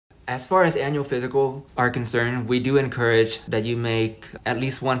As far as annual physical are concerned, we do encourage that you make at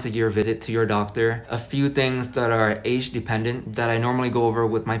least once a year visit to your doctor. A few things that are age dependent that I normally go over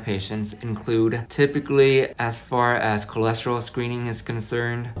with my patients include typically as far as cholesterol screening is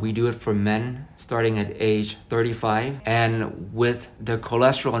concerned, we do it for men starting at age 35. And with the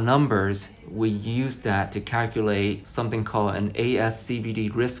cholesterol numbers, we use that to calculate something called an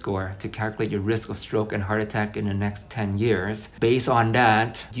ASCVD risk score to calculate your risk of stroke and heart attack in the next 10 years. Based on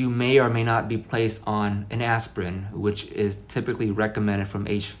that, you may or may not be placed on an aspirin, which is typically recommended from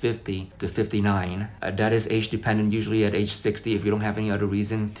age 50 to 59. That is age dependent, usually at age 60 if you don't have any other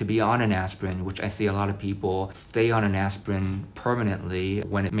reason to be on an aspirin, which I see a lot of people stay on an aspirin permanently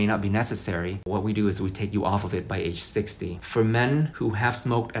when it may not be necessary. What we do is we take you off of it by age 60. For men who have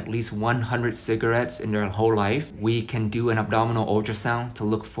smoked at least 100 cigarettes in their whole life, we can do an abdominal ultrasound to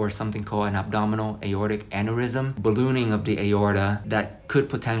look for something called an abdominal aortic aneurysm, ballooning of the aorta that could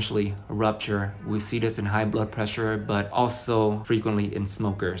potentially rupture. We see this in high blood pressure, but also frequently in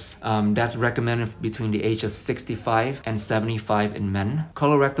smokers. That's recommended between the age of 65 and 75 in men.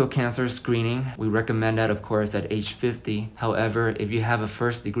 Colorectal cancer screening, we recommend that of course at age 50. However, if you have a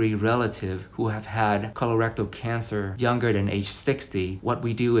first degree relative who have had colorectal cancer younger than age 60, what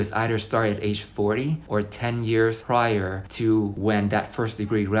we do is either start at age 40 or 10 years prior to when that first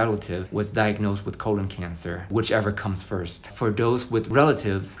degree relative was diagnosed with colon cancer, whichever comes first. For those with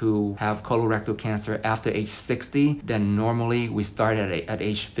relatives who have colorectal cancer after age 60, then normally we start at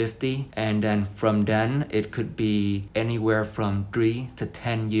age 50, and then from then it could be anywhere from 3 to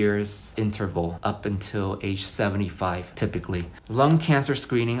 10 years interval up until age 75 typically. Lung cancer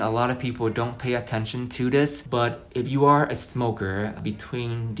screening, a lot of people don't pay attention to this, but if you are a smoker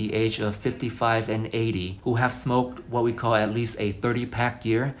between the age of 55 and 80 who have smoked what we call at least a 30-pack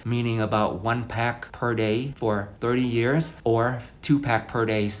year, meaning about 1 pack per day for 30 years or 2 pack per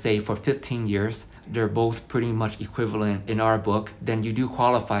day, say for 15 years, they're both pretty much equivalent in our book, then you do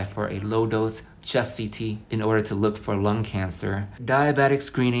qualify for a low-dose chest CT in order to look for lung cancer. Diabetic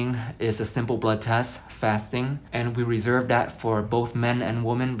screening is a simple blood test, fasting, and we reserve that for both men and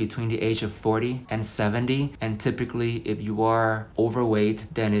women between the age of 40 and 70. And typically, if you are overweight,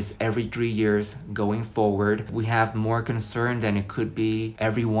 then it's every 3 years going forward. We have more concern than it could be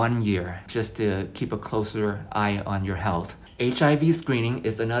every 1 year, just to keep a closer eye on your health. HIV screening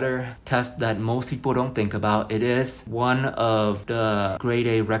is another test that most people don't think about. It is one of the grade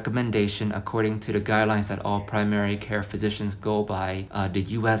A recommendation according to the guidelines that all primary care physicians go by, the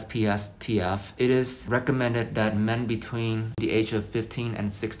USPSTF. It is recommended that men between the age of 15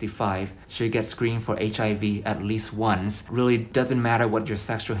 and 65 should get screened for HIV at least once. Really doesn't matter what your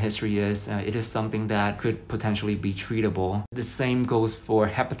sexual history is. It is something that could potentially be treatable. The same goes for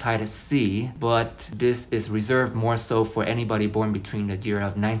hepatitis C, but this is reserved more so for anybody born between the year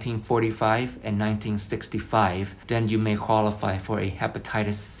of 1945 and 1965, then you may qualify for a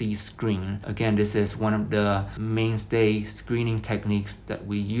hepatitis C screen. Again, this is one of the mainstay screening techniques that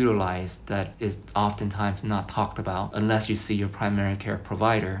we utilize that is oftentimes not talked about unless you see your primary care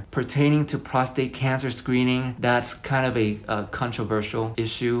provider. Pertaining to prostate cancer screening, that's kind of a controversial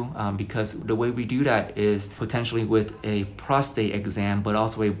issue because the way we do that is potentially with a prostate exam, but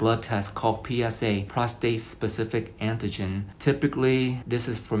also a blood test called PSA, prostate specific antigen. Typically, this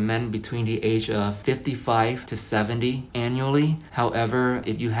is for men between the age of 55 to 70 annually. However,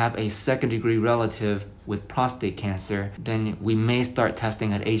 if you have a second degree relative with prostate cancer, then we may start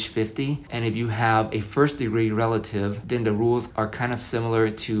testing at age 50. And if you have a first degree relative, then the rules are kind of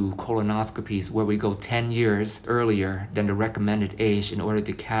similar to colonoscopies where we go 10 years earlier than the recommended age in order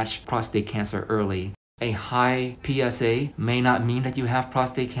to catch prostate cancer early. A high PSA may not mean that you have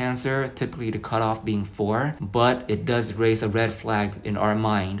prostate cancer, typically the cutoff being 4, but it does raise a red flag in our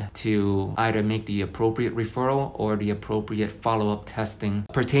mind to either make the appropriate referral or the appropriate follow-up testing.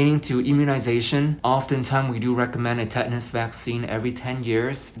 Pertaining to immunization, oftentimes we do recommend a tetanus vaccine every 10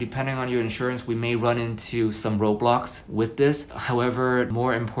 years. Depending on your insurance, we may run into some roadblocks with this. However,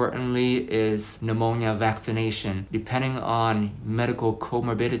 more importantly is pneumonia vaccination. Depending on medical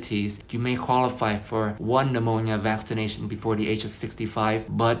comorbidities, you may qualify for 1 pneumonia vaccination before the age of 65,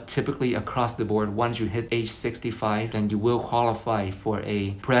 but typically across the board, once you hit age 65, then you will qualify for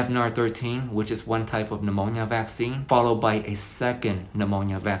a Prevnar 13, which is one type of pneumonia vaccine, followed by a second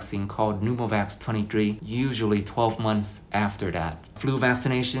pneumonia vaccine called Pneumovax 23, usually 12 months after that. Flu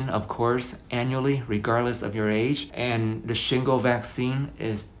vaccination, of course, annually, regardless of your age, and the shingle vaccine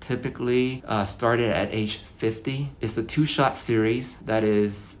is typically started at age 50. It's a 2-shot series that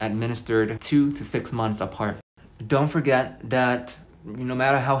is administered 2 to 6 months apart. Don't forget that no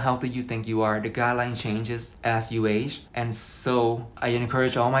matter how healthy you think you are, the guideline changes as you age. And so I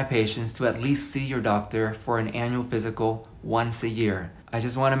encourage all my patients to at least see your doctor for an annual physical once a year. I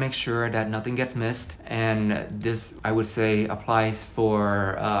just want to make sure that nothing gets missed, and this, I would say, applies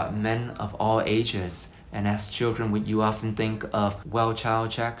for men of all ages. And as children, you often think of well child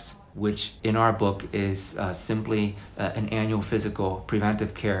checks, which in our book is simply an annual physical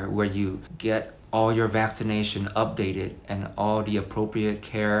preventive care where you get all your vaccination updated and all the appropriate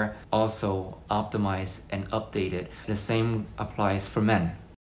care also optimized and updated. The same applies for men.